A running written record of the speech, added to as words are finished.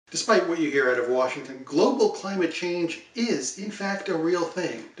Despite what you hear out of Washington, global climate change is, in fact, a real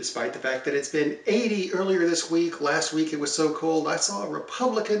thing. Despite the fact that it's been 80 earlier this week, last week it was so cold, I saw a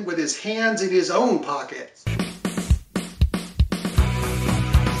Republican with his hands in his own pockets.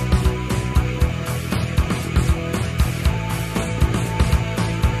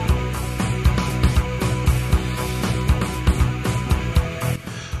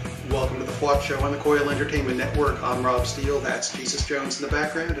 Welcome to the FWOT Show on the Coil Entertainment Network. I'm Rob Steele, that's Jesus Jones in the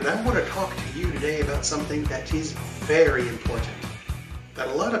background, and I want to talk to you today about something that is very important, that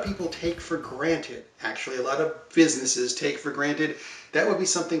a lot of people take for granted. Actually, a lot of businesses take for granted. That would be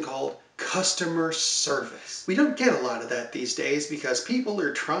something called customer service. We don't get a lot of that these days because people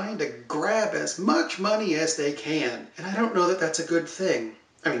are trying to grab as much money as they can, and I don't know that that's a good thing.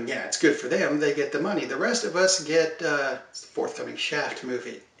 I mean, yeah, it's good for them. They get the money. The rest of us get it's the forthcoming Shaft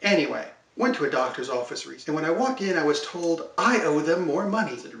movie. Anyway, went to a doctor's office recently, and when I walked in, I was told I owe them more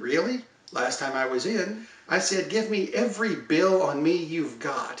money. I said, really? Last time I was in, I said, give me every bill on me you've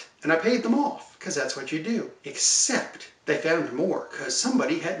got. And I paid them off, because that's what you do. Except they found more, because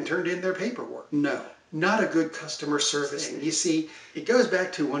somebody hadn't turned in their paperwork. No. Not a good customer service thing. You see, it goes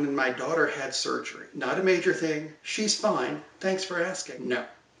back to when my daughter had surgery. Not a major thing. She's fine. Thanks for asking. No.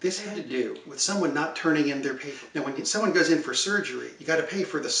 This had to do with someone not turning in their paper. Now, when someone goes in for surgery, you got to pay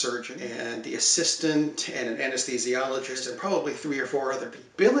for the surgeon and the assistant and an anesthesiologist and probably 3 or 4 other people.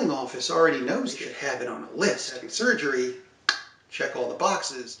 Billing office already knows you should have it on a list. Having surgery, check all the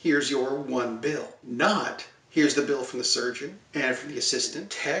boxes. Here's your one bill. Not, here's the bill from the surgeon and from the assistant,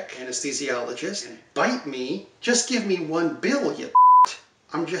 tech, anesthesiologist, and bite me. Just give me one bill, you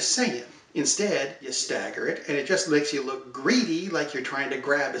I'm just saying. Instead, you stagger it, and it just makes you look greedy, like you're trying to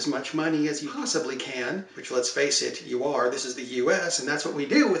grab as much money as you possibly can, which, let's face it, you are. This is the US, and that's what we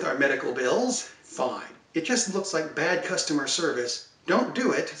do with our medical bills. Fine. It just looks like bad customer service. Don't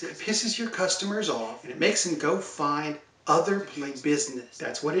do it. It pisses your customers off, and it makes them go find other business.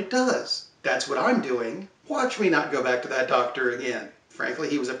 That's what it does. That's what I'm doing. Watch me not go back to that doctor again. Frankly,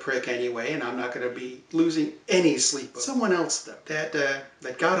 he was a prick anyway, and I'm not going to be losing any sleep. Someone else, though,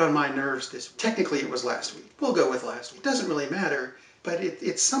 that got on my nerves technically it was last week. We'll go with last week. It doesn't really matter, but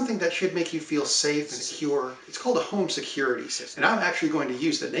it's something that should make you feel safe and secure. It's called a home security system, and I'm actually going to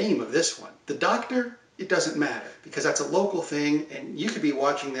use the name of this one. The doctor, it doesn't matter, because that's a local thing, and you could be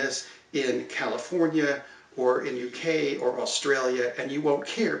watching this in California or in UK or Australia, and you won't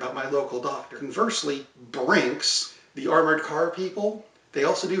care about my local doctor. Conversely, Brinks, the armored car people, they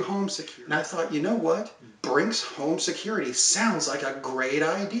also do home security. And I thought, you know what? Brinks Home Security sounds like a great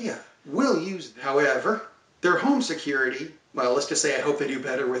idea. We'll use them. However, their home security, well, let's just say I hope they do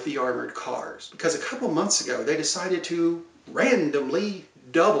better with the armored cars. Because a couple months ago, they decided to randomly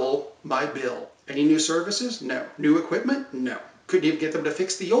double my bill. Any new services? No. New equipment? No. Couldn't even get them to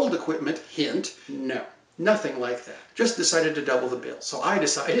fix the old equipment. Hint, no. Nothing like that. Just decided to double the bill. So I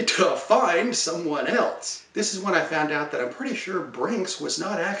decided to find someone else. This is when I found out that I'm pretty sure Brinks was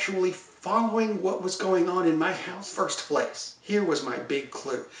not actually following what was going on in my house first place. Here was my big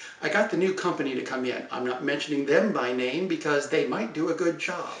clue. I got the new company to come in. I'm not mentioning them by name because they might do a good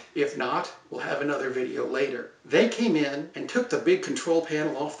job. If not, we'll have another video later. They came in and took the big control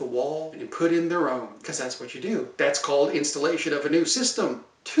panel off the wall and put in their own, because that's what you do. That's called installation of a new system.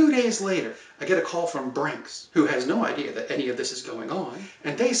 2 days later, I get a call from Brinks, who has no idea that any of this is going on,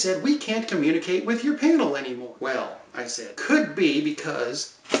 and they said, we can't communicate with your panel anymore. Well, I said, could be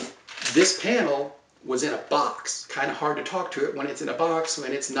because this panel was in a box. Kind of hard to talk to it when it's in a box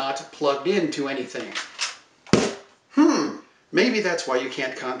when it's not plugged into anything. Maybe that's why you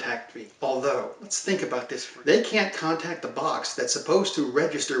can't contact me. Although, let's think about this. They can't contact the box that's supposed to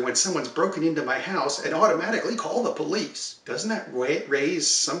register when someone's broken into my house and automatically call the police. Doesn't that raise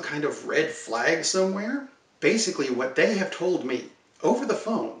some kind of red flag somewhere? Basically, what they have told me over the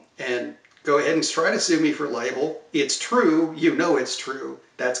phone, and go ahead and try to sue me for libel. It's true. You know it's true.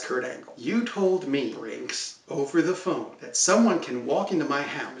 That's Kurt Angle. You told me, Brinks, over the phone, that someone can walk into my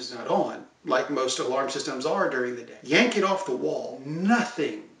house, it's not on, like most alarm systems are during the day, yank it off the wall,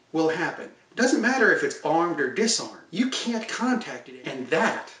 nothing will happen. It doesn't matter if it's armed or disarmed. You can't contact it, and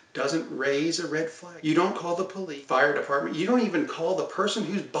that doesn't raise a red flag. You don't call the police, fire department. You don't even call the person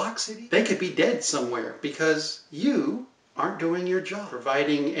whose box it is. They could be dead somewhere because you aren't doing your job,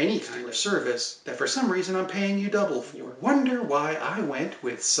 providing any kind of service that for some reason I'm paying you double for. You wonder why I went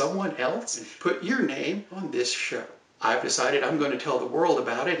with someone else and put your name on this show. I've decided I'm going to tell the world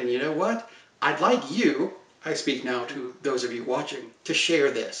about it, and you know what? I'd like you, I speak now to those of you watching, to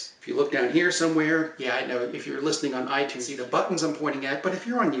share this. If you look down here somewhere, yeah, I know if you're listening on iTunes, see the buttons I'm pointing at, but if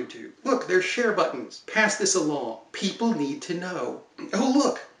you're on YouTube, look, there's share buttons. Pass this along. People need to know. Oh,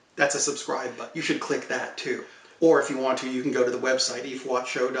 look, That's a subscribe button. You should click that too. Or if you want to, you can go to the website,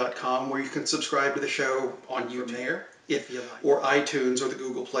 FWOTshow.com, where you can subscribe to the show on YouTube, there, if you like. Or iTunes or the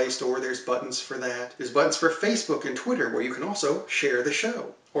Google Play Store, there's buttons for that. There's buttons for Facebook and Twitter, where you can also share the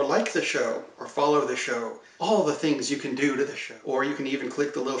show, or like the show, or follow the show. All the things you can do to the show. Or you can even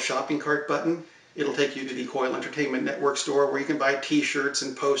click the little shopping cart button. It'll take you to the Coil Entertainment Network store, where you can buy t-shirts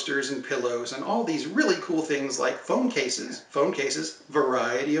and posters and pillows and all these really cool things like phone cases. Phone cases,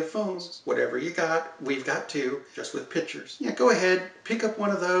 variety of phones. Whatever you got, we've got too, just with pictures. Yeah, go ahead, pick up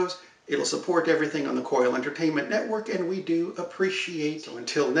one of those. It'll support everything on the Coil Entertainment Network, and we do appreciate it. So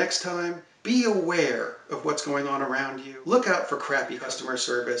until next time, be aware of what's going on around you. Look out for crappy customer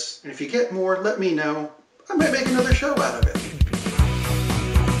service. And if you get more, let me know. I might make another show out of it.